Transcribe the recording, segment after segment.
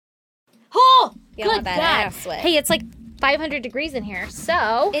You don't Good want that God. ass sweat. Hey, it's like 500 degrees in here,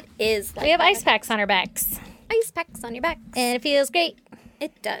 so It is like we have that. ice packs on our backs. Ice packs on your back. And it feels great.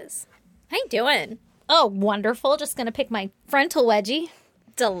 It does. How you doing? Oh, wonderful. Just going to pick my frontal wedgie.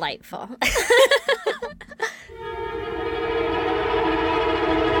 Delightful.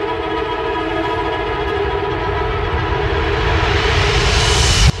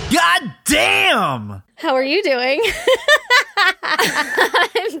 God damn! How are you doing?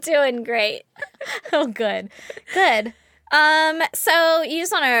 I'm doing great. Oh, good. Good. So you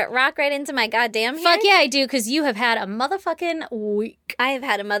just want to rock right into my goddamn here? Fuck yeah, I do, because you have had a motherfucking week. I have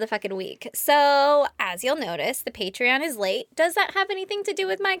had a motherfucking week. So, as you'll notice, the Patreon is late. Does that have anything to do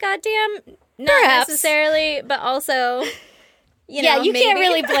with my goddamn? Not Perhaps. necessarily, but also, you Yeah, know, you can't maybe.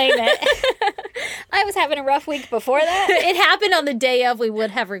 really blame it. I was having a rough week before that. It happened on the day of we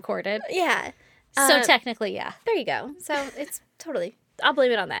would have recorded. Yeah. So technically, yeah. There you go. So, it's totally, I'll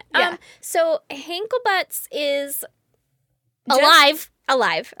blame it on that. Yeah. So, Hanklebutts is Alive.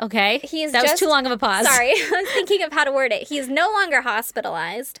 alive. Okay. He is that was just- too long of a pause. Sorry, I was thinking of how to word it. He is no longer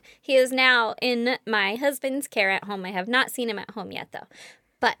hospitalized. He is now in my husband's care at home. I have not seen him at home yet, though.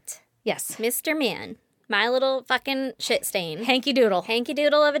 But Yes. Mr. Man, my little fucking shit stain, Hanky Doodle. hanky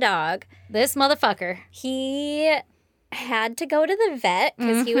doodle of a dog, This motherfucker. he had to go to the vet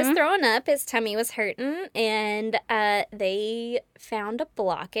because he was throwing up. His tummy was hurting, and they found a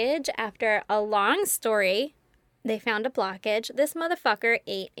blockage. After a long story, they found a blockage. This motherfucker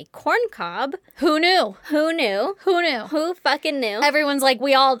ate a corn cob. Who knew? Who knew? Who knew? Who fucking knew? Everyone's like,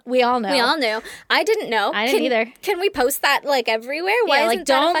 we all know. We all knew. I didn't know. I didn't either. Can we post that like everywhere? Why Yeah, isn't like,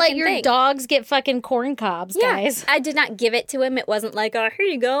 that a don't let fucking your thing? dogs get fucking corn cobs, Yeah, guys. I did not give it to him. It wasn't like, oh, here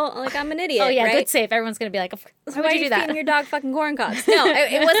you go. Like, I'm an idiot. Oh, yeah, right? good save. Everyone's going to be like, why Why would are you do that? feeding your dog fucking corn cobs? No,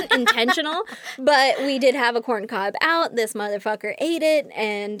 it wasn't intentional, but we did have a corn cob out. This motherfucker ate it,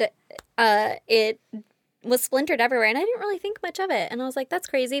 and it was splintered everywhere, and I didn't really think much of it. And I was like, that's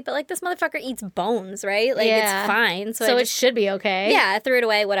crazy, but like, this motherfucker eats bones, right? Like, Yeah. it's fine. So, So I it should be okay. yeah, I threw it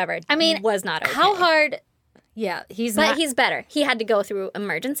away, whatever. I mean, was not okay. How hard? Yeah, he's But not. he's better. He had to go through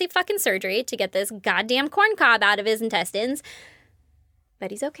emergency fucking surgery to get this goddamn corn cob out of his intestines. But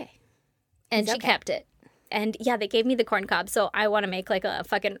he's okay. and he's she okay. kept it. And yeah, they gave me the corn cob, so I want to make like a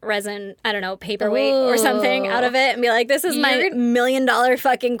fucking resin, I don't know, paperweight or something out of it and be like, this is my $1 million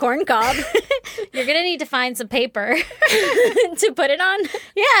fucking corn cob You're going to need to find some paper. to put it on.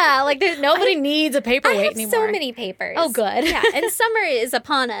 Yeah, like nobody needs a I paperweight have anymore. so many papers. Oh, good. Yeah, and summer is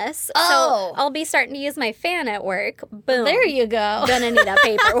upon us, Oh. so I'll be starting to use my fan at work. Boom. There you go. Gonna need a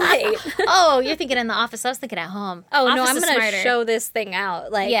paperweight. Oh, you're thinking in the office. I was thinking at home. Oh, no, Office I'm is going to smarter. show this thing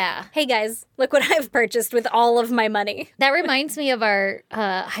out. Like, Yeah. hey guys, look what I've purchased with all of my money. That reminds me of our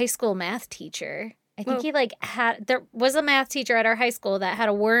high school math teacher. I think he there was a math teacher at our high school that had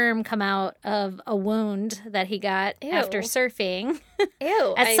a worm come out of a wound that he got Ew. after surfing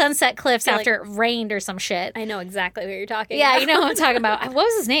Ew. at Sunset Cliffs feel after it rained or some shit. I know exactly what you're talking Yeah, about. you know what I'm talking about. What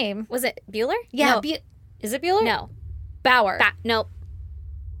was his name? Was it Bueller? Yeah, No. is it Bueller? No. Bauer. Nope.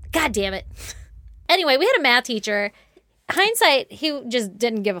 God damn it. Anyway, we had a math teacher. Hindsight, he just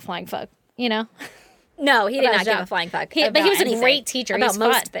didn't give a flying fuck, you know? No, he did About not his give job. a flying fuck. But he about was a anything. great teacher. About He's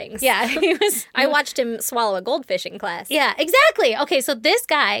most fun. things. Yeah, he was. I watched him swallow a goldfish in class. Yeah, exactly. Okay, so that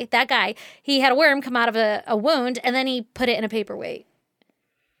guy, he had a worm come out of a wound, and then he put it in a paperweight.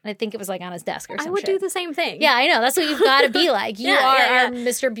 And I think it was like on his desk or something. I would do the same thing. Yeah, I know. That's what you've got to be like. You Yeah, are yeah, our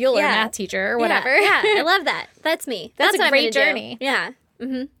Mr. Bueller Yeah. math teacher or Yeah, whatever. Yeah, I love that. That's me. That's a what I'm great gonna do. journey. Yeah.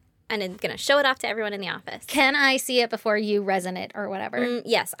 Mm-hmm. And I'm going to show it off to everyone in the office. Can I see it before you resin it or whatever?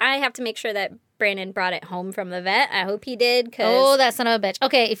 Yes, I have to make sure that Brandon brought it home from the vet. I hope he did. Oh, that son of a bitch.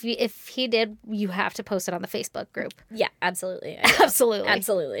 Okay, if he did, you have to post it on the Facebook group. Yeah, absolutely. Absolutely.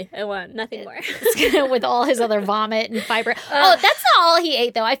 Absolutely. I want nothing more. With all his other vomit and fiber. Oh, that's not all he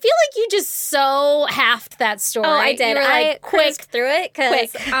ate, though. I feel like you just so halved that story. Oh, I did. You were I like, quick. cruised through it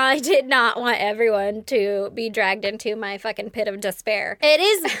because I did not want everyone to be dragged into my fucking pit of despair. It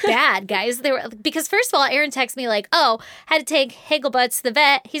is bad, guys. Because first of all, Aaron texted me like, "Oh, had to take Hagglebutts to the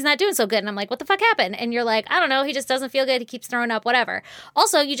vet. He's not doing so good." And I'm like, "What the fuck happened?" And you're like, "I don't know. He just doesn't feel good. He keeps throwing up. Whatever."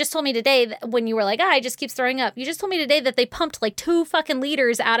 Also, you just told me today that when you were like, he just keeps throwing up. You just told me today that they pumped like 2 fucking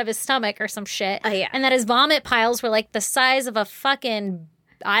liters out of his stomach or some shit. Oh, yeah. And that his vomit piles were like the size of a fucking,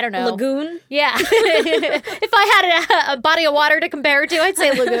 I don't know. Lagoon? Yeah. If I had a body of water to compare it to, I'd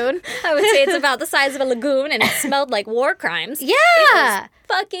say lagoon. I would say it's about the size of a lagoon and it smelled like war crimes. Yeah.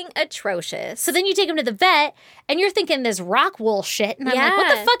 fucking atrocious. So then you take him to the vet, and you're thinking this rock wool shit. And I'm like,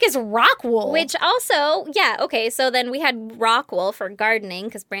 what the fuck is rock wool? Which also, okay, so then we had rock wool for gardening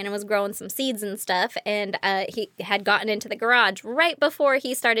because Brandon was growing some seeds and stuff, and he had gotten into the garage right before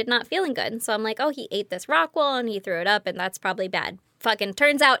he started not feeling good. And so I'm like, oh, he ate this rock wool and he threw it up, and that's probably bad. Fucking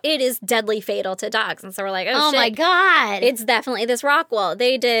turns out it is deadly fatal to dogs. And so we're like, oh shit. My God. It's definitely this rock wool.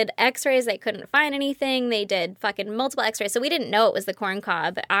 They did x-rays. They couldn't find anything. They did fucking multiple x-rays. So we didn't know it was the corn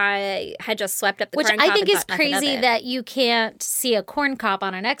cob. I had just swept up the corn cob. Which I think is crazy that you can't see a corn cob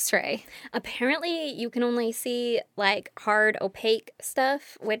on an x-ray. Apparently, you can only see like hard, opaque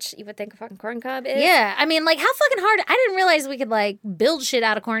stuff, which you would think a fucking corn cob is. Yeah. I mean, like, how fucking hard. I didn't realize we could, like, build shit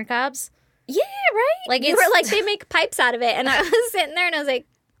out of corn cobs. Yeah, right? Like, you were like, they make pipes out of it. And I was sitting there and I was like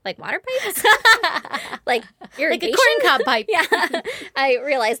water pipes? Like irrigation? Like a corn cob pipe. Yeah. I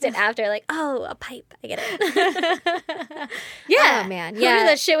realized it after, like, oh, a pipe. I get it. Yeah. Oh, man. Who knew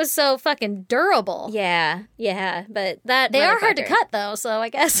that shit was so fucking durable? Yeah. Yeah. But that They are hard to cut, though, so I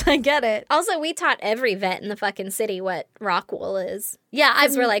guess I get it. Also, we taught every vet in the fucking city what rock wool is. Yeah,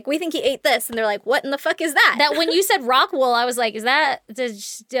 because we're like, we think he ate this, and they're like, what in the fuck is that? That when you said rock wool, I was like, is that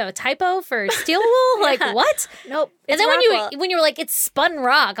a typo for steel wool? Like, what? Nope. And then when you were like, it's spun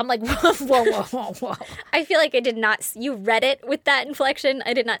rock, I'm like, whoa. I feel like I did not. You read it with that inflection.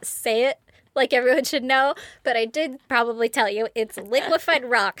 I did not say it like everyone should know, but I did probably tell you it's liquefied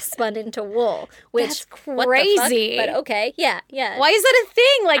rock spun into wool. Which that's crazy. But okay, yeah. Why is that a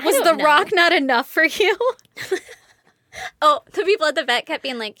thing? Like, was the rock not enough for you? Oh, the people at the vet kept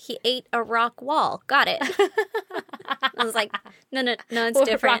being like, he ate a rock wall. Got it. I was like, no, it's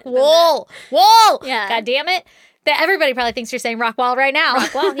different. Rock wall. Yeah. God damn it. Everybody probably thinks you're saying rock wall right now.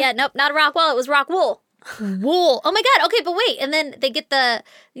 Rock wall? Yeah, nope, not a rock wall. It was rock wool. Wool. Oh my God. Okay, but wait. And then they get the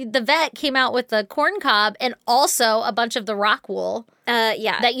vet came out with the corn cob and also a bunch of the rock wool.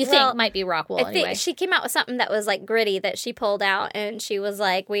 Yeah. That you think might be rock wool anyway. I think she came out with something that was like gritty that she pulled out, and she was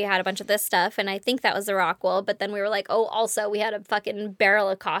like, we had a bunch of this stuff, and I think that was the rock wool, but then we were like, oh, also we had a fucking barrel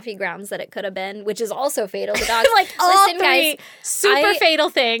of coffee grounds that it could have been, which is also fatal to dogs. Like, all three super fatal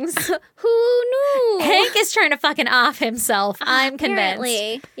things. Who knew? Hank is trying to fucking off himself. I'm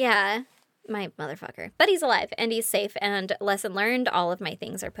convinced. Yeah. My motherfucker. But he's alive and he's safe, and lesson learned, all of my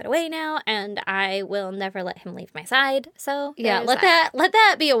things are put away now, and I will never let him leave my side. So yeah, let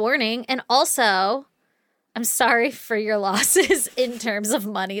that be a warning. And also, I'm sorry for your losses in terms of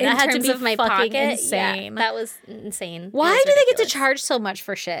money. That had to be my fucking insane. Yeah, that was insane. Why do they get to charge so much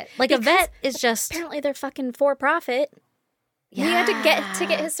for shit? Like, because a vet is just apparently they're fucking for profit. Yeah. We had to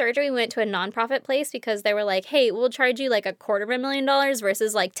get his surgery. We went to a nonprofit place because they were like, hey, we'll charge you like $250,000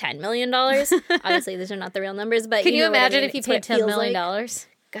 versus like $10 million. Obviously, these are not the real numbers, but can you imagine I mean? if you paid $10 million? Like.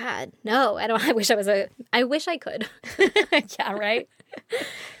 God, no. I don't. I wish I could. Yeah, right?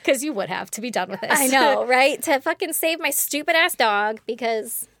 Because you would have to be done with this. I know, right? To fucking save my stupid ass dog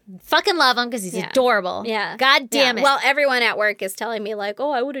because... Fucking love him because he's adorable. Yeah. God damn it. Well, everyone at work is telling me, like,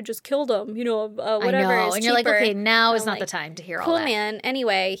 oh, I would have just killed him. You know, whatever. I know. And you're like, okay, now is not like, the time to hear cool, all that. Cool, man.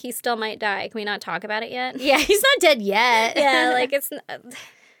 Anyway, he still might die. Can we not talk about it yet? Yeah, he's not dead yet. Yeah, like, it's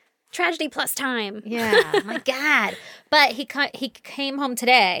tragedy plus time. Yeah, my God. But he came home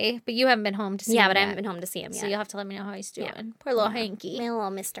today, but you haven't been home to see him Yeah, but yet. I haven't been home to see him yet. So you'll have to let me know how he's doing. Yeah. Poor little Hanky. My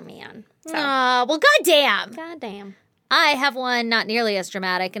little Mr. Man. So. Well, goddamn. Goddamn. I have one not nearly as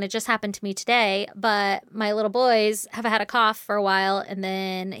dramatic, and it just happened to me today, but my little boys have had a cough for a while, and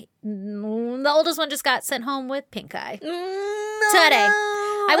then the oldest one just got sent home with pink eye. Today.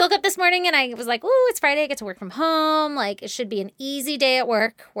 I woke up this morning and I was like, ooh, it's Friday, I get to work from home. Like, it should be an easy day at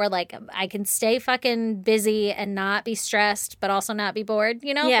work where, like, I can stay fucking busy and not be stressed, but also not be bored,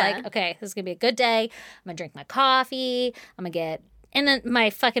 you know? Yeah. Like, okay, this is going to be a good day. I'm going to drink my coffee. I'm going to get in my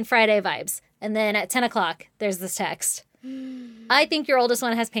fucking Friday vibes. And then at 10 o'clock, there's this text. I think your oldest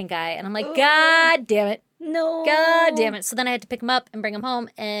one has pink eye. And I'm like, God damn it. No. God damn it. So then I had to pick him up and bring him home.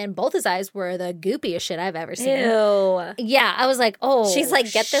 And both his eyes were the goopiest shit I've ever seen. Ew. Yeah. I was like, oh. She's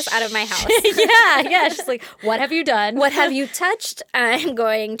like, get this out of my house. Yeah. She's like, what have you done? What have you touched? I'm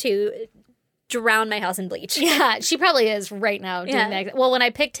going to drown my house in bleach. Yeah, she probably is right now doing that. Well, when I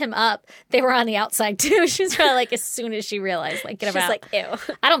picked him up, they were on the outside too. She was probably like, as soon as she realized, like, get him out. She's like,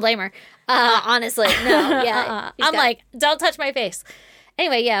 ew. I don't blame her. Honestly, no. Yeah. I'm like, don't touch my face.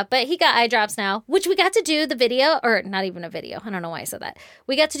 Anyway, yeah, but he got eye drops now, which we got to do the video, or not even a video. I don't know why I said that.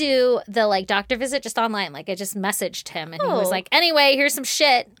 We got to do the, like, doctor visit just online. Like, I just messaged him, and he was like, anyway, here's some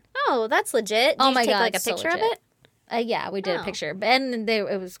shit. Oh, that's legit. Did you take, like, a picture of it? Yeah, we did a Oh. picture. And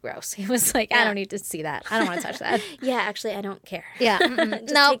it was gross. He was like, I don't need to see that. I don't want to touch that. Yeah, actually, I don't care. Yeah.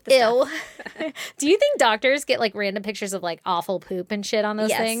 Just No, take the ew. Do you think doctors get like random pictures of like awful poop and shit on those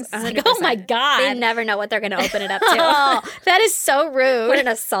Yes, things? It's like, 100%. oh my God. They never know what they're going to open it up to. Oh, that is so rude. What an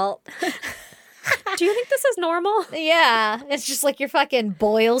assault. Do you think this is normal? Yeah. It's just like your fucking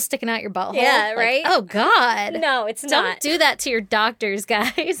boil sticking out your butthole. Yeah, Like, right? oh God. No, it's Don't not. do that to your doctors,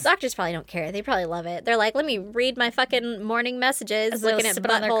 guys. Doctors probably don't care. They probably love it. They're like, let me read my fucking morning messages, As they're looking at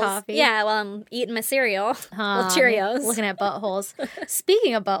sipping on their buttholes. coffee. Yeah, while I'm eating my cereal. Little Um, Cheerios. Looking at buttholes.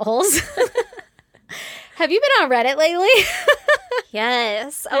 Speaking of buttholes, have you been on Reddit lately?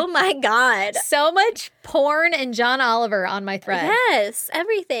 Yes. Oh my God. So much porn and John Oliver on my thread. Yes.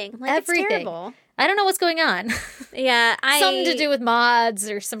 Everything. Like, Everything. It's terrible. I don't know what's going on. Yeah. Something to do with mods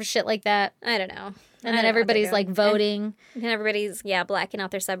or some shit like that. I don't know. And then everybody's like voting. And everybody's, blacking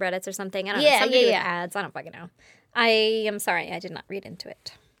out their subreddits or something. I don't Yeah, know. Something to do with yeah. ads. I don't fucking know. I am sorry. I did not read into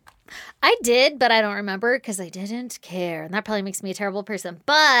it. I did, but I don't remember because I didn't care. And that probably makes me a terrible person.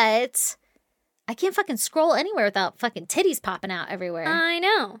 But I can't fucking scroll anywhere without fucking titties popping out everywhere. I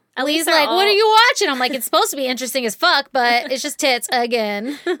know. At Lee's least they're like, what all- are you watching? I'm like, it's supposed to be interesting as fuck, but it's just tits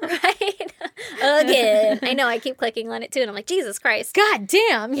again. Right? Again. I know. I keep clicking on it too. And I'm like, Jesus Christ. God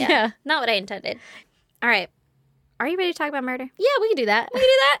damn. Yeah. Not what I intended. All right. Are you ready to talk about murder? Yeah, we can do that. We can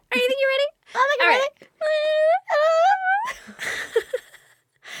do that? Are you think you're ready? I think I'm All ready.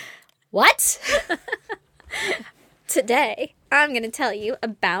 What? Today, I'm going to tell you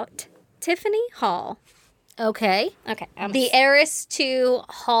about Tiffany Hall. Okay. Okay. The heiress to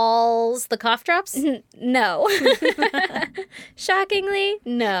Hall's The Cough Drops? No. Shockingly,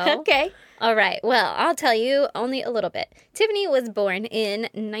 no. Okay. All right. Well, I'll tell you only a little bit. Tiffany was born in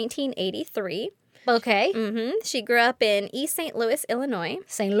 1983. Okay. She grew up in East St. Louis, Illinois.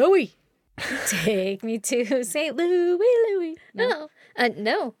 St. Louis. Take me to St. Louis, Louis. No.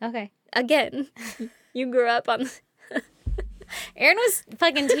 No. Okay. Again, you grew up on... Erin was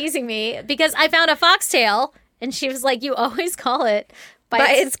fucking teasing me because I found a foxtail and she was like, you always call it by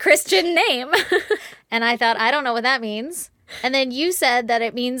its Christian name. And I thought, I don't know what that means. And then you said that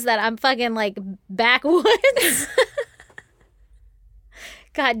it means that I'm fucking like backwoods.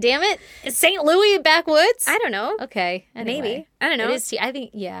 God damn it. Is St. Louis backwoods? I don't know. Okay. Anyway. Maybe. I don't know. It is, I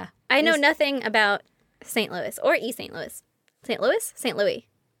think, yeah. I know nothing about St. Louis or East St. Louis. St. Louis? St. Louis.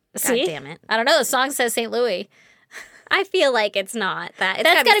 See? God damn it. I don't know. The song says St. Louis. I feel like it's not that. It's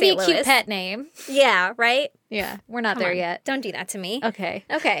That's got to be a St. cute Louis. pet name. Yeah, right? Yeah. We're not Come there on. yet. Don't do that to me. Okay.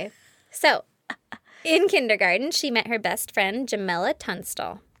 Okay. So, in kindergarten, she met her best friend, Jamela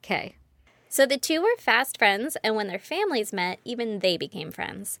Tunstall. Okay. So the two were fast friends, and when their families met, even they became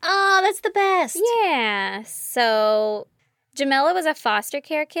friends. Oh, that's the best. Yeah. So Jamela was a foster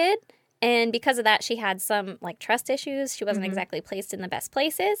care kid, and because of that, she had some like trust issues. She wasn't exactly placed in the best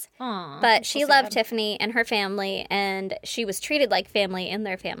places. Aw, But she so loved sad. Tiffany and her family, and she was treated like family in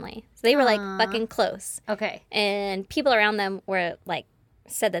their family. So they were like fucking close. Okay. And people around them were like,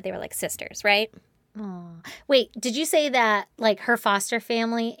 said that they were like sisters, right? Wait, did you say that like her foster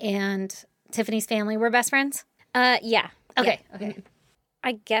family and Tiffany's family were best friends? Yeah. Okay. Yeah. Okay.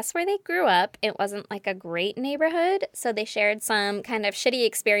 I guess where they grew up, it wasn't like a great neighborhood, so they shared some kind of shitty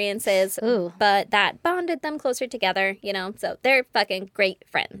experiences, Ooh. but that bonded them closer together, you know? So they're fucking great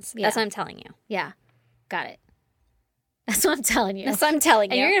friends. Yeah. That's what I'm telling you. Yeah. Got it. That's what I'm telling you. That's what I'm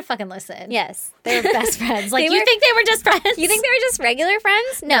telling And you. you're going to fucking listen. Yes. They're best friends. Like, They you were- think they were just friends? You think they were just regular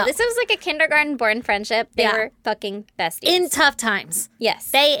friends? No, No. this was like a kindergarten-born friendship. They Yeah. were fucking besties. in tough times,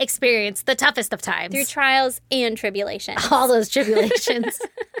 yes. they experienced the toughest of times. Through trials and tribulations. all those tribulations.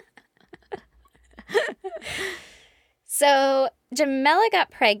 So Jamela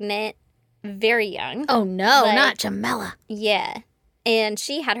got pregnant very young. Oh, no, Like- not Jamela. Yeah. And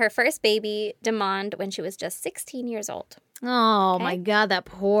she had her first baby, Demond, when she was just 16 years old. Oh, my God, that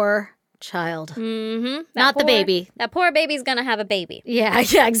poor child. Mm-hmm. Not the baby. That poor baby's going to have a baby. Yeah,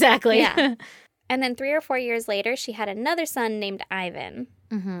 exactly. Yeah. And then 3 or 4 years later, she had another son named Ivan.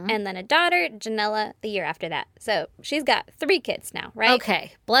 Mm-hmm. And then a daughter, Janella, the year after that. So she's got 3 kids now, right?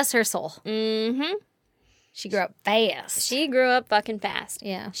 Okay, bless her soul. Mm-hmm. She grew up fast. She grew up fucking fast.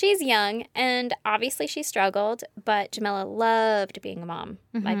 Yeah. She's young, and obviously she struggled, but Jamela loved being a mom.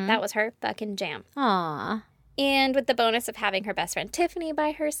 Like, that was her fucking jam. Aw. And with the bonus of having her best friend Tiffany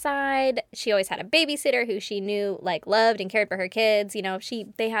by her side, she always had a babysitter who she knew, like, loved and cared for her kids. You know,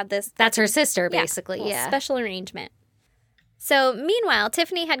 they had this That's her sister, yeah, basically. little Yeah. special arrangement. So, meanwhile,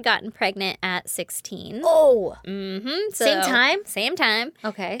 Tiffany had gotten pregnant at 16. Oh. Mm-hmm. Same time? Same time.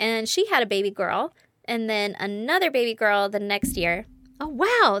 Okay. And she had a baby girl, and then another baby girl the next year. Oh,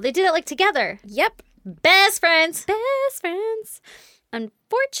 wow. They did it like together. Yep. Best friends. Best friends.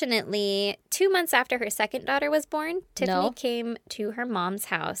 Unfortunately, 2 months after her second daughter was born, Tiffany came to her mom's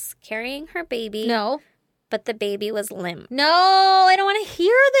house carrying her baby. No. But the baby was limp. No, I don't want to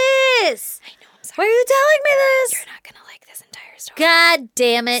hear this. I know, I'm sorry. Why are you telling me this? You're not going to like this entire story. God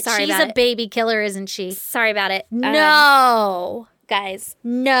damn it. Sorry She's about a it. baby killer, isn't she? Sorry about it. No. Guys,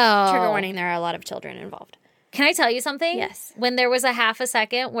 No. trigger warning, there are a lot of children involved. Can I tell you something? Yes. When there was a half a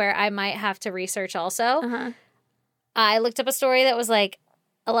second where I might have to research also, Uh-huh. I looked up a story that was like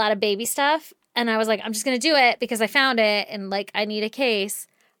a lot of baby stuff. And I was like, I'm just going to do it because I found it and like I need a case.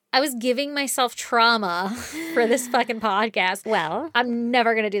 I was giving myself trauma for this fucking podcast. Well, I'm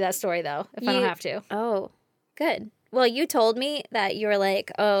never going to do that story though, if I don't have to. Oh, good. Well, you told me that you were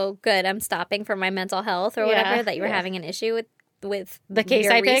like, oh, good, I'm stopping for my mental health or whatever, Yeah, that you were having an issue with The case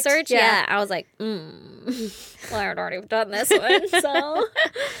your I picked? research. Yeah. I was like, well, I had already done this one, so.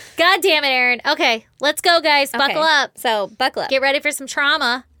 God damn it, Erin. Okay, let's go, guys. Buckle Okay. up. So, buckle up. Get ready for some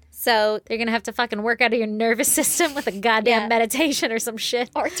trauma. So, You're going to have to fucking work out of your nervous system with a goddamn Yeah. meditation or some shit.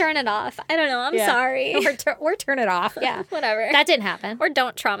 or turn it off. I don't know. I'm Yeah. sorry. Or turn it off. Yeah, whatever. That didn't happen. Or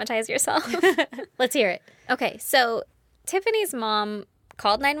don't traumatize yourself. Let's hear it. Okay, so Tiffany's mom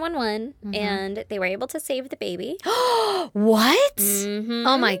called 911 and they were able to save the baby. What? Mm-hmm.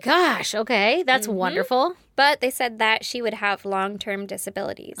 Oh my gosh. Okay. That's wonderful. But they said that she would have long-term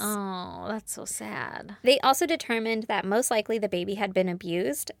disabilities. Oh, that's so sad. They also determined that most likely the baby had been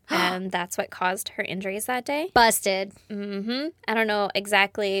abused, and that's what caused her injuries that day. Busted. I don't know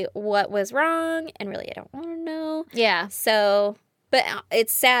exactly what was wrong, and really I don't want to know. Yeah. So, but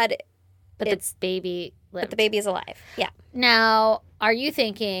it's sad, But It's- the baby lived. but the baby is alive. Yeah. Now, are you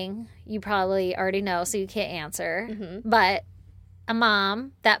thinking, you probably already know, so you can't answer, but a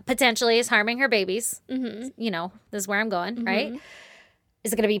mom that potentially is harming her babies, you know, this is where I'm going, right?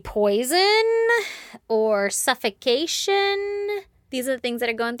 Is it going to be poison or suffocation? These are the things that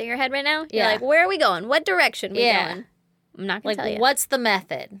are going through your head right now. You're Yeah. like, where are we going? What direction we Yeah. going? I'm not going Like, to tell you. what's the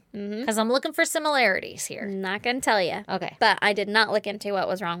method? Because I'm looking for similarities here. I'm not going to tell you. Okay. But I did not look into what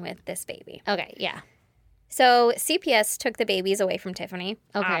was wrong with this baby. Okay, yeah. So CPS took the babies away from Tiffany,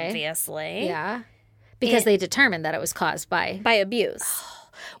 Okay. obviously, Yeah. Because they determined that it was caused by... by abuse.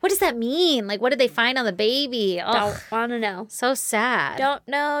 What does that mean? Like, what did they find on the baby? Oh, Don't want to know. so sad. Don't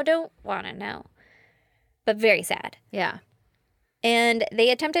know. Don't want to know. But very sad. Yeah. And they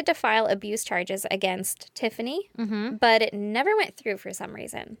attempted to file abuse charges against Tiffany, but it never went through for some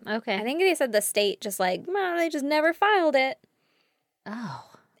reason. Okay. I think they said the state just like, well, they just never filed it. Oh.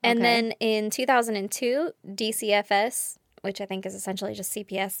 And okay. then in 2002, DCFS, which I think is essentially just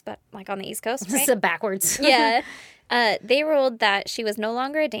CPS, but like on the East Coast, This right? is a backwards. Yeah. They ruled that she was no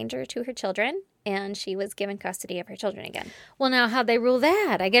longer a danger to her children, and she was given custody of her children again. Well, now how'd they rule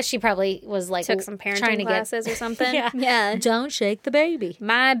that? I guess she probably was like Took some parenting trying to classes or something. Yeah. Yeah. Don't shake the baby.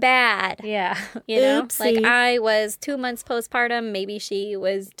 My bad. Yeah. You know, Oopsie. like I was 2 months postpartum. Maybe she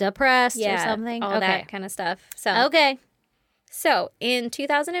was, Depressed yeah, or something. all okay. that kind of stuff. So, Okay. so in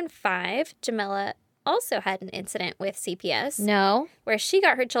 2005, Jamila also had an incident with CPS No. where she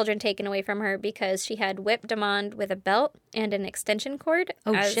got her children taken away from her because she had whipped Damond with a belt and an extension cord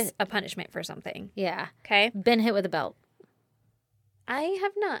as shit. a punishment for something. Yeah. Okay. Been hit with a belt. I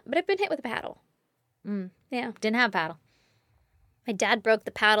have not, but I've been hit with a paddle. Yeah. Didn't have paddle. My dad broke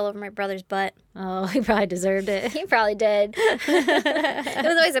the paddle over my brother's butt. Oh, he probably deserved it. He probably did. It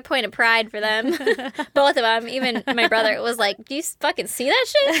was always a point of pride for them. Both of them. Even my brother was like, do you fucking see that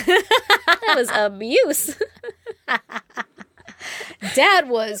shit? That was abuse. Dad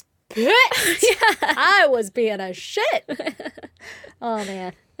was pissed. I was being a shit. Oh,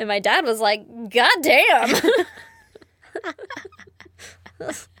 man. And my dad was like, God damn.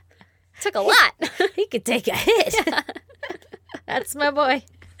 Took a lot. He could take a hit. That's my boy.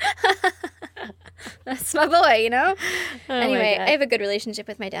 That's my boy, you know? Oh, Anyway, my God. I have a good relationship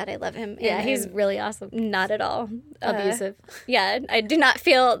with my dad. I love him. Yeah, and he's I'm really awesome. not at all Abusive. Yeah, I do not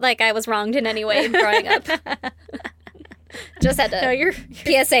feel like I was wronged in any way growing up. Just had to you're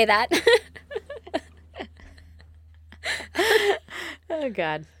PSA that. Oh,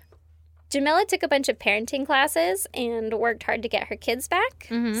 God. Jamila took a bunch of parenting classes and worked hard to get her kids back.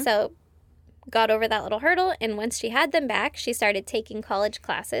 So got over that little hurdle, and once she had them back, she started taking college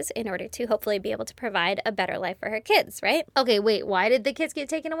classes in order to hopefully be able to provide a better life for her kids, right? Okay, wait. Why did the kids get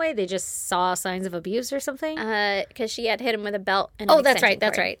taken away? They just saw signs of abuse or something? Because she had hit him with a belt and an Oh, that's extension right.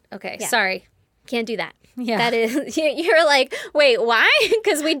 That's cord. right. Okay, Yeah. sorry. Can't do that. Yeah. That is, you're like, wait, why?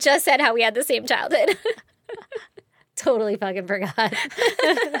 Because we just said how we had the same childhood. Totally fucking forgot.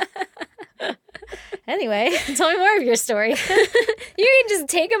 Anyway, tell me more of your story. You can just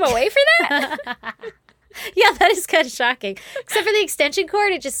take him away for that? Yeah, that is kind of shocking. Except for the extension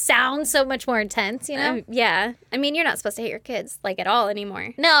cord, it just sounds so much more intense, you know? Yeah. I mean, you're not supposed to hit your kids, like, at all anymore.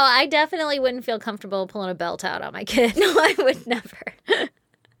 No, I definitely wouldn't feel comfortable pulling a belt out on my kid. No, I would never.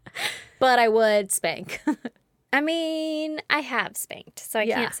 But I would spank. I mean, I have spanked, so I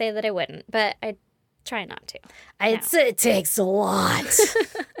Yeah. can't say that I wouldn't, but I try not to. It takes a lot.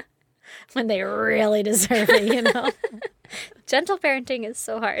 When they really deserve it, you know? Gentle parenting is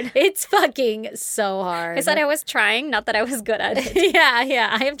so hard. It's fucking so hard. I said I was trying, not that I was good at it. Yeah,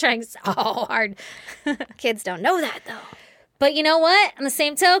 I am trying so hard. Kids don't know that, though. But you know what? On the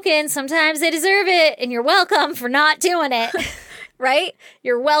same token, sometimes they deserve it, and you're welcome for not doing it. Right?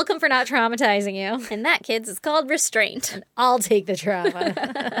 You're welcome for not traumatizing you. And that, kids, is called restraint. I'll take the trauma.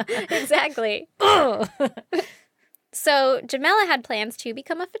 Exactly. So Jamila had plans to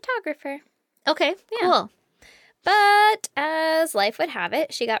become a photographer. Okay, Yeah. cool. But as life would have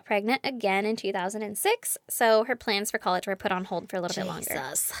it, she got pregnant again in 2006. So her plans for college were put on hold for a little bit longer.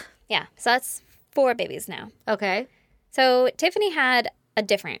 Jesus. Yeah. So that's 4 babies now. Okay. So Tiffany had a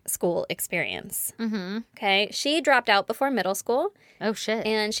different school experience. Mm-hmm. Okay. She dropped out before middle school Oh, shit.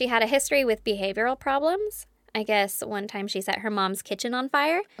 and she had a history with behavioral problems. I guess one time she set her mom's kitchen on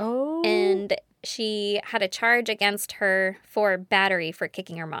fire Oh. and she had a charge against her for battery for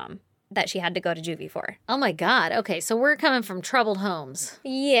kicking her mom that she had to go to juvie for. Oh, my God. Okay, so we're coming from troubled homes.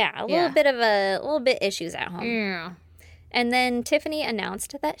 Yeah, a little bit issues at home. Yeah. And then Tiffany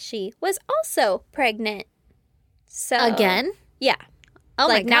announced that she was also pregnant. So Again? Yeah. Oh,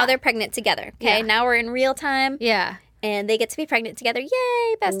 like my God. now they're pregnant together. Okay. Yeah. Now we're in real time Yeah. and they get to be pregnant together.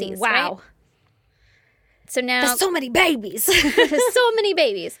 Yay, besties. Wow. Right? So now There's so many babies. so many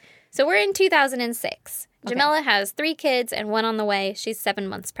babies. So we're in 2006. Okay. Jamila has 3 kids and 1 on the way. She's 7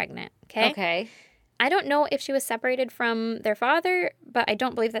 months pregnant. Okay. Okay. I don't know if she was separated from their father, but I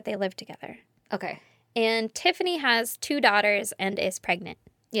don't believe that they live together. Okay. And Tiffany has 2 daughters and is pregnant.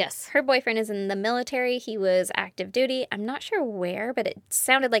 Yes. Her boyfriend is in the military. He was active duty. I'm not sure where, but it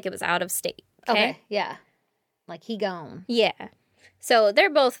sounded like it was out of state. Okay. Yeah. Like he gone. Yeah. So they're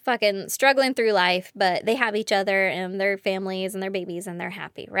both fucking struggling through life, but they have each other and their families and their babies and they're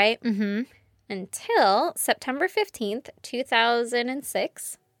happy, right? Mm-hmm. Until September 15th,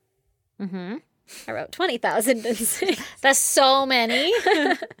 2006. Mm-hmm. I wrote 20,006. That's so many.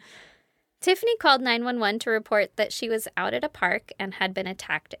 Tiffany called 911 to report that she was out at a park and had been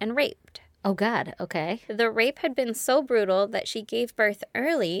attacked and raped. Oh, God. Okay. The rape had been so brutal that she gave birth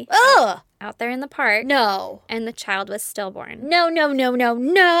early Ugh. out there in the park, No. and the child was stillborn. No. No.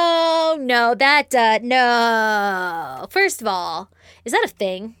 First of all, is that a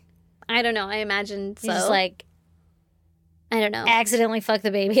thing? I don't know. I imagine so. You just like I don't know. accidentally fuck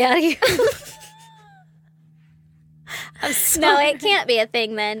the baby out of you. I'm No, sorry. it can't be a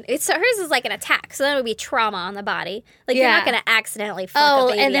thing then. So hers is like an attack, so that would be trauma on the body. Like you're Yeah. not going to accidentally fuck Oh,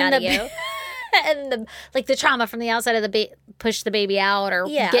 a baby and then out the of you. and the trauma from the outside of the push the baby out or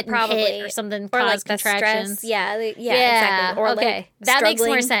Yeah, getting probably. hit or something Or cause like the contractions. stress. Yeah, exactly. Or okay, like that makes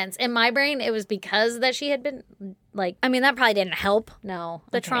more struggling. sense. In my brain, it was because that she had been like I mean, that probably didn't help no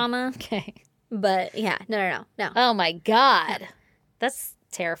the okay. trauma, Okay. but yeah, no. Oh my God, that's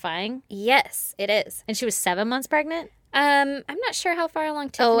terrifying. Yes, it is. And she was 7 months pregnant. I'm not sure how far along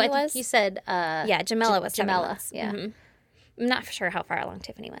Tiffany Oh, I was. think you said Yeah, Jamila was 7 Jamila, months. yeah. Mhm. I'm not sure how far along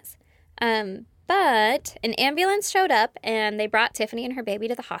Tiffany was. But an ambulance showed up and they brought Tiffany and her baby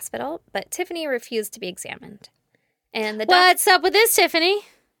to the hospital, but Tiffany refused to be examined. And the What's up with this, Tiffany?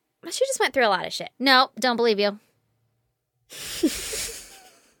 she just went through a lot of shit. No, don't believe you.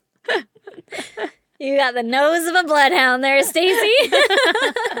 You got the nose of a bloodhound there, Stacy.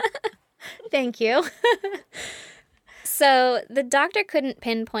 Thank you. So the doctor couldn't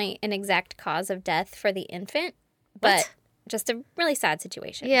pinpoint an exact cause of death for the infant, but What? just a really sad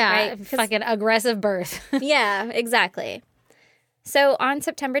situation. Yeah, right? 'Cause- fucking aggressive birth. yeah, exactly. So on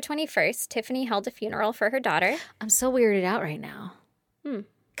September 21st, Tiffany held a funeral for her daughter. I'm so weirded out right now.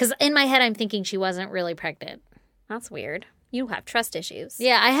 Because in my head, I'm thinking she wasn't really pregnant. That's weird. You have trust issues.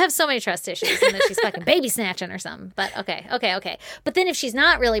 Yeah, I have so many trust issues and that she's fucking baby snatching or something. But okay. But then if she's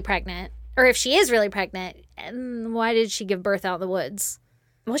not really pregnant, or if she is really pregnant, why did she give birth out in the woods?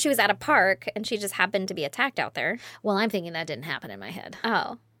 Well, she was at a park and she just happened to be attacked out there. Well, I'm thinking that didn't happen in my head.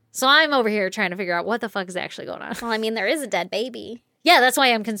 Oh. So I'm over here trying to figure out what the fuck is actually going on. Well, I mean, there is a dead baby. Yeah, that's why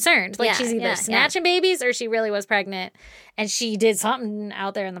I'm concerned. Like Yeah, she's either yeah, snatching babies or she really was pregnant and she did something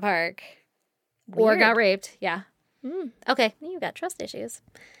out there in the park. Or Weird. got raped. Yeah. Okay. You got trust issues.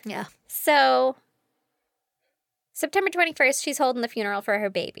 Yeah. So, September 21st, she's holding the funeral for her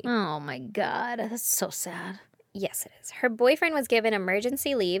baby. Oh my God. That's so sad. Yes, it is. Her boyfriend was given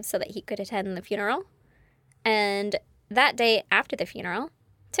emergency leave so that he could attend the funeral. And that day after the funeral,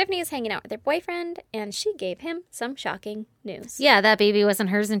 Tiffany is hanging out with her boyfriend, and she gave him some shocking news. Yeah, that baby wasn't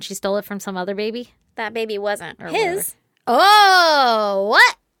hers and she stole it from some other baby. That baby wasn't his. Whatever. Oh,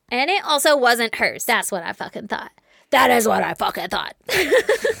 what? And it also wasn't hers. That's what I fucking thought. That is what I fucking thought.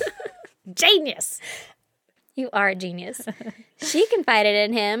 Genius. You are a genius. She confided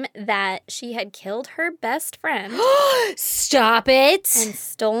in him that she had killed her best friend Stop it. and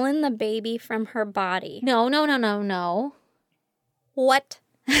stolen the baby from her body. No. What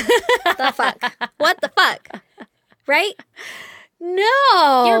the fuck? What the fuck? Right?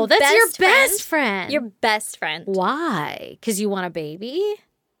 No, that's your best friend. Your best friend. Why? Because you want a baby?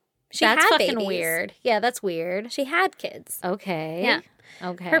 She That's had fucking babies. weird. Yeah, that's weird. She had kids. Okay. Yeah.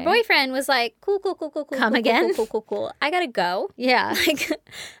 Okay. Her boyfriend was like, cool. Come again? Cool. I gotta go. Yeah. Like,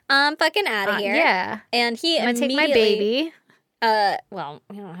 I'm fucking out of here. Yeah. And he I'm gonna take immediately... my baby. Well,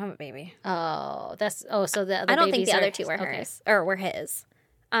 we don't have a baby. Oh, so the other I don't think babies the are- other two were okay. hers. Or were his.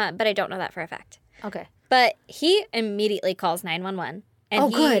 But I don't know that for a fact. Okay. But he immediately calls 911. And Oh,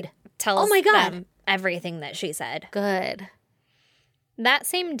 he good. tells Oh, my God. them everything that she said. Good. That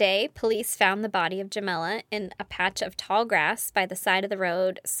same day, police found the body of Jamila in a patch of tall grass by the side of the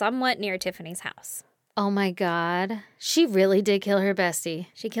road, somewhat near Tiffany's house. Oh my God. She really did kill her bestie.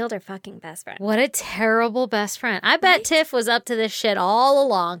 She killed her fucking best friend. What a terrible best friend. I bet Tiff was up to this shit all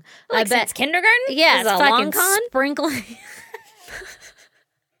along. Like I bet. since kindergarten? Yeah, This it's is a long fucking con? sprinkling.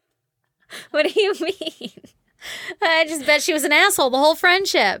 What do you mean? I just bet she was an asshole the whole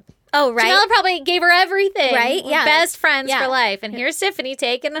friendship. Oh, right. Jamila probably gave her everything. Right, We're yeah. Best friends Yeah. for life. And here's Tiffany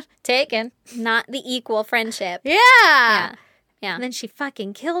taken. Not the equal friendship. Yeah. Yeah. And then she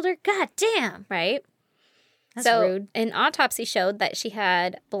fucking killed her. God damn. Right? That's so, rude. an autopsy showed that she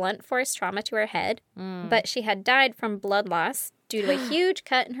had blunt force trauma to her head, but she had died from blood loss due to a huge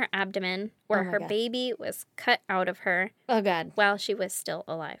cut in her abdomen where Oh my her God. baby was cut out of her Oh, God. while she was still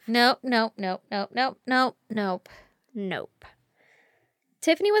alive. Nope. Nope.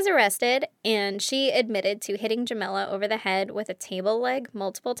 Tiffany was arrested, and she admitted to hitting Jamila over the head with a table leg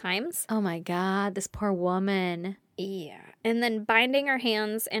multiple times. Oh, my God. This poor woman. Yeah. And then binding her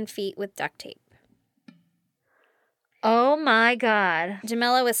hands and feet with duct tape. Oh, my God.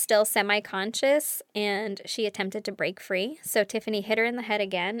 Jamila was still semi-conscious, and she attempted to break free. So Tiffany hit her in the head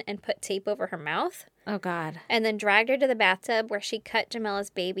again and put tape over her mouth, Oh, God. and then dragged her to the bathtub where she cut Jamila's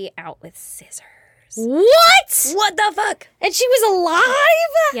baby out with scissors. What? What the fuck? And she was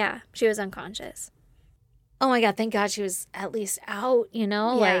alive? Yeah, she was unconscious. Oh, my God. Thank God she was at least out, you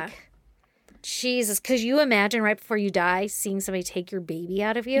know? Yeah. Like, Jesus. Could you imagine right before you die seeing somebody take your baby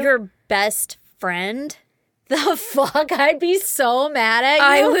out of you? Your best friend? The fuck? I'd be so mad at you.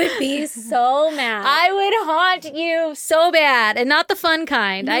 I would be so mad. I would haunt you so bad. And not the fun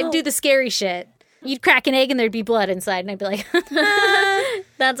kind. No. I'd do the scary shit. You'd crack an egg and there'd be blood inside. And I'd be like,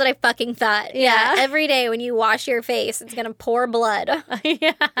 That's what I fucking thought. Yeah. Every day when you wash your face, it's going to pour blood.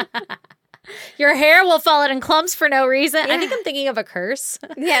 yeah. Your hair will fall out in clumps for no reason. I think I'm thinking of a curse.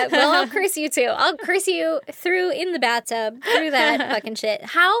 Yeah, well, I'll curse you too. I'll curse you in the bathtub, through that fucking shit.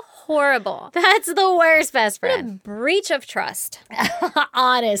 How horrible. That's the worst best friend. Breach of trust.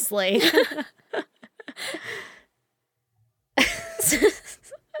 Honestly.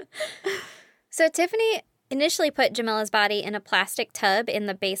 So Tiffany initially put Jamila's body in a plastic tub in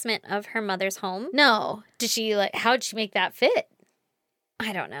the basement of her mother's home. No. How'd she make that fit?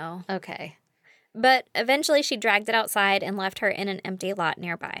 I don't know. Okay. But eventually she dragged it outside and left her in an empty lot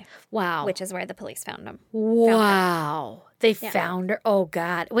nearby, Wow. which is where the police found him. Wow. They Yeah. found her. Oh,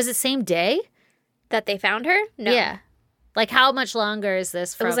 God. Was it same day? That they found her? No. Yeah. Like, how much longer is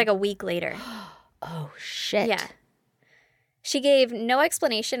this It from? was like a week later. oh, shit. Yeah. She gave no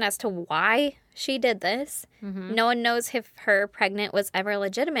explanation as to why she did this. Mm-hmm. No one knows if her pregnant was ever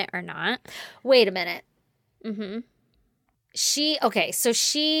legitimate or not. Wait a minute. Mm-hmm. So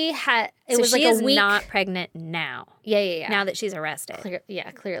she had, it So was she like is a week. not pregnant now. Yeah. Now that she's arrested.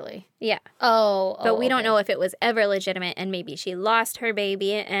 Clearly. Yeah. Oh. But we don't okay. know if it was ever legitimate and maybe she lost her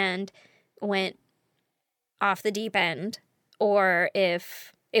baby and went off the deep end, or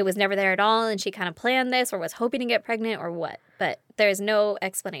if it was never there at all and she kind of planned this or was hoping to get pregnant or what. But there's no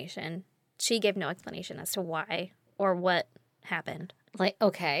explanation. She gave no explanation as to why or what happened. Like,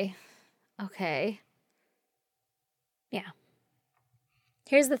 okay.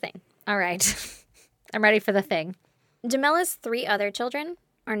 Here's the thing. All right. I'm ready for the thing. Jamila's 3 other children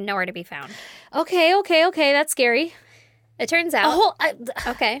are nowhere to be found. Okay. That's scary. It turns out... Oh,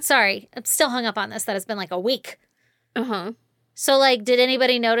 Okay. sorry. I'm still hung up on this. That it's been like a week. Uh-huh. So, like, did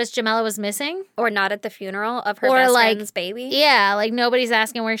anybody notice Jamela was missing? Or not at the funeral of her Or, best like, friend's baby. Yeah, like, nobody's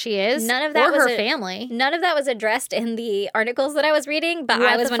asking where she is. None of that or was her family. None of that was addressed in the articles that I was reading, but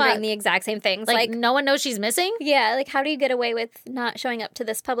I was wondering the exact same things. Like, no one knows she's missing? Yeah, like, how do you get away with not showing up to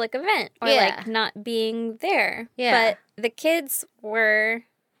this public event? Or, like, not being there? Yeah. But the kids were...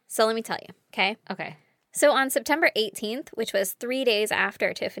 So let me tell you, okay? Okay. So on September 18th, which was 3 days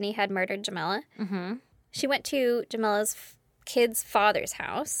after Tiffany had murdered Jamela, she went to Jamela's kid's father's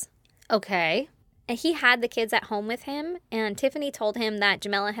house. Okay. And he had the kids at home with him, and Tiffany told him that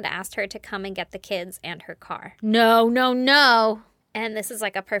Jamela had asked her to come and get the kids and her car. No. And this is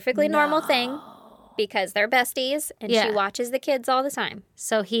like a perfectly normal thing because they're besties, and she watches the kids all the time.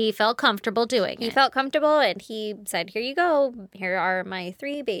 So he felt comfortable doing it. He felt comfortable, and he said, here you go. Here are my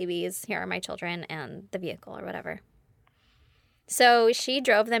 3 babies. Here are my children and the vehicle or whatever. So she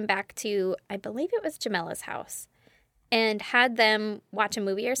drove them back to, I believe it was Jamela's house, and had them watch a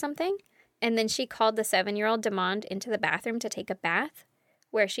movie or something. And then she called the 7-year-old Demond into the bathroom to take a bath,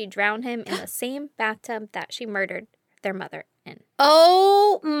 where she drowned him in the same bathtub that she murdered their mother in.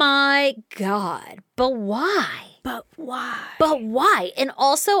 Oh my God. But why? But why? But why? And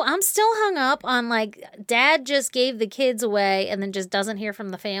also, I'm still hung up on, like, dad just gave the kids away and then just doesn't hear from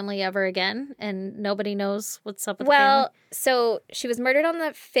the family ever again, and nobody knows what's up with the family. Well, so she was murdered on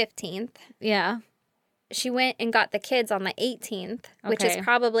the 15th. Yeah. She went and got the kids on the 18th, which is Okay.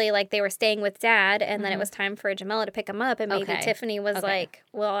 probably like they were staying with dad, and then it was time for Jamela to pick them up, and maybe Okay. Tiffany was like,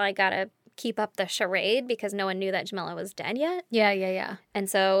 well, I gotta keep up the charade because no one knew that Jamela was dead yet. Yeah. And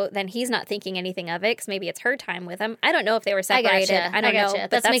so then he's not thinking anything of it because maybe it's her time with him. I don't know if they were I separated. gotcha. I don't know. Gotcha. But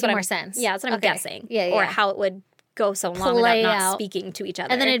That's making what more I'm- sense. Yeah, that's what I'm Okay. guessing. Yeah. Or how it would go so long Play without not out. speaking to each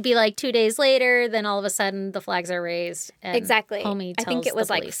other. And then it'd be like 2 days later, then all of a sudden the flags are raised. And exactly. Homie I think tells it was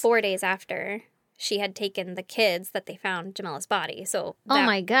the like police. 4 days after she had taken the kids that they found Jamela's body. So Oh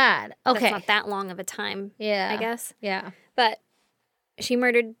my God. Okay. that's not that long of a time, Yeah. I guess. Yeah. But she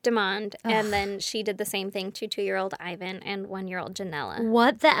murdered Demond, and then she did the same thing to 2-year-old Ivan and 1-year-old Janella.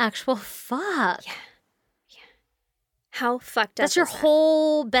 What the actual fuck? Yeah. How fucked up That's your is that?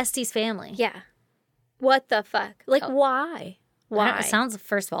 whole bestie's family. Yeah. What the fuck? Like, why? Why? It sounds,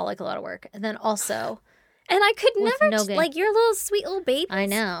 first of all, like a lot of work. And then also, And I could With never, no gain. like, your little sweet little babies. I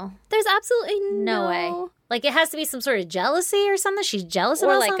know. There's absolutely No way. Like, it has to be some sort of jealousy or something. She's jealous Or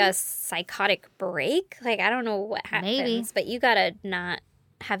about like something. a psychotic break. Like, I don't know what happens. Maybe. But you gotta not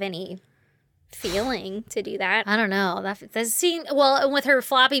have any feeling to do that. I don't know. That's seeing, well, and with her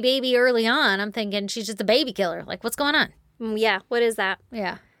floppy baby early on, I'm thinking she's just a baby killer. Like, what's going on? Yeah, what is that?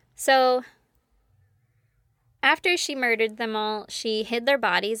 Yeah. So, after she murdered them all, she hid their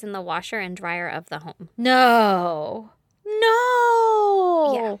bodies in the washer and dryer of the home. No.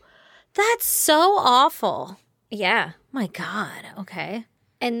 Yeah. That's so awful. Yeah. My God. Okay.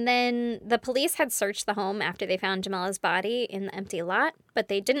 And then the police had searched the home after they found Jamela's body in the empty lot, but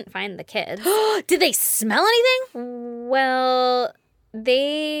they didn't find the kids. Did they smell anything? Well,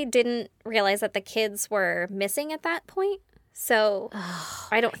 they didn't realize that the kids were missing at that point. So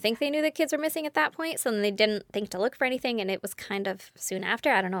I don't think they knew the kids were missing at that point. So then they didn't think to look for anything. And it was kind of soon after.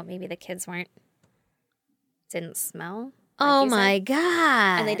 I don't know. Maybe the kids didn't smell. like Oh you said. my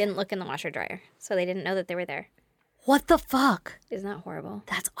God. And they didn't look in the washer dryer. So they didn't know that they were there. What the fuck? Isn't that horrible?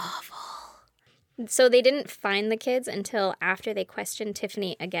 That's awful. So they didn't find the kids until after they questioned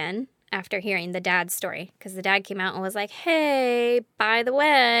Tiffany again, after hearing the dad's story. Because the dad came out and was like, hey, by the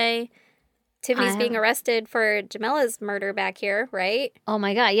way, Tiffany's being arrested for Jamela's murder back here, right? Oh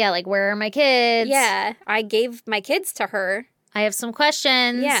my God. Yeah. Like, where are my kids? Yeah, I gave my kids to her. I have some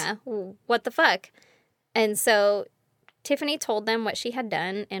questions. Yeah, what the fuck? And so Tiffany told them what she had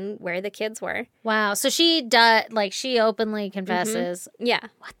done and where the kids were. Wow. So she she openly confesses. Yeah.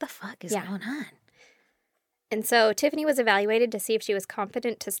 What the fuck is Yeah. going on? And so Tiffany was evaluated to see if she was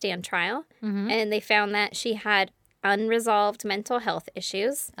competent to stand trial. And they found that she had unresolved mental health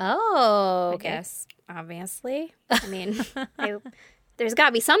issues. Oh. I guess, obviously. I mean, there's got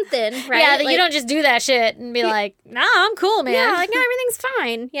to be something, right? Yeah, that Like, you don't just do that shit and be like, nah, I'm cool, man. Yeah, like, no, everything's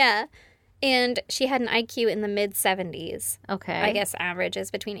fine. Yeah. And she had an IQ in the mid-70s. Okay. I guess average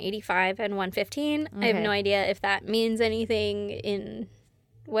is between 85 and 115. I have Okay. no idea if that means anything in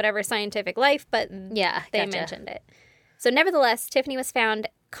whatever scientific life, but Yeah. they Gotcha. mentioned it. So nevertheless, Tiffany was found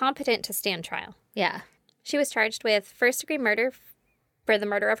competent to stand trial. Yeah. She was charged with first-degree murder for the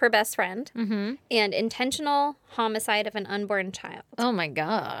murder of her best friend and intentional homicide of an unborn child. Oh my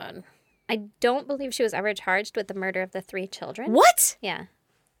God. I don't believe she was ever charged with the murder of the 3 children. What? Yeah.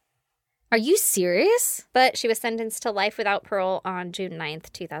 Are you serious? But she was sentenced to life without parole on June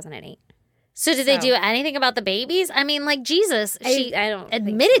 9th, 2008. So did they do anything about the babies? I mean, like, Jesus, she I don't think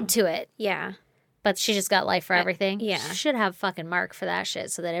admitted to it, Yeah. but she just got life for everything. yeah. She should have fucking Mark for that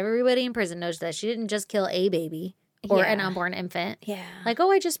shit so that everybody in prison knows that she didn't just kill a baby or an Yeah. unborn infant. Yeah. Like, oh,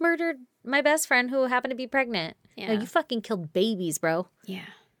 I just murdered my best friend who happened to be pregnant. Yeah. No, you fucking killed babies, bro. Yeah.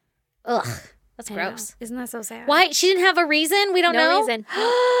 Ugh, that's I know. gross. Isn't that so sad? Why? She didn't have a reason? We don't No know? reason.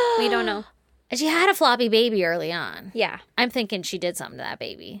 We don't know. And she had a floppy baby early on. Yeah. I'm thinking she did something to that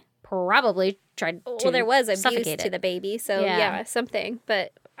baby. Probably tried to Well, there was abuse suffocate to it. the baby, so Yeah. yeah, something.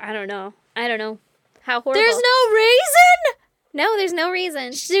 But I don't know. How horrible. There's no reason? No, there's no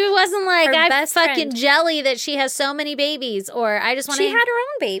reason. She wasn't like, Her I'm best fucking friend. jelly that she has so many babies, or I just want to... She had her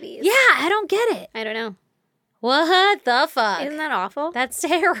own babies. Yeah, I don't get it. I don't know. What the fuck? Isn't that awful? That's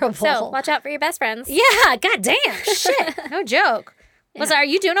terrible. So watch out for your best friends. Yeah, goddamn. Shit. No joke. Are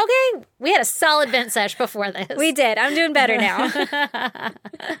you doing okay? We had a solid vent sesh before this. We did. I'm doing better now.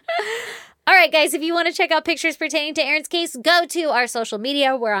 All right, guys, if you want to check out pictures pertaining to Erin's case, go to our social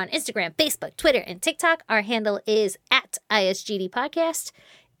media. We're on Instagram, Facebook, Twitter, and TikTok. Our handle is at ISGD Podcast.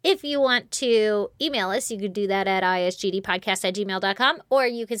 If you want to email us, you could do that at isgdpodcast@gmail.com, or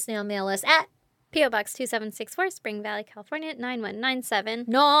you can snail mail us at P.O. Box 2764, Spring Valley, California, 9197.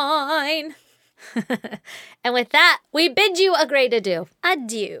 9. And with that, we bid you a great adieu.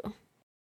 Adieu.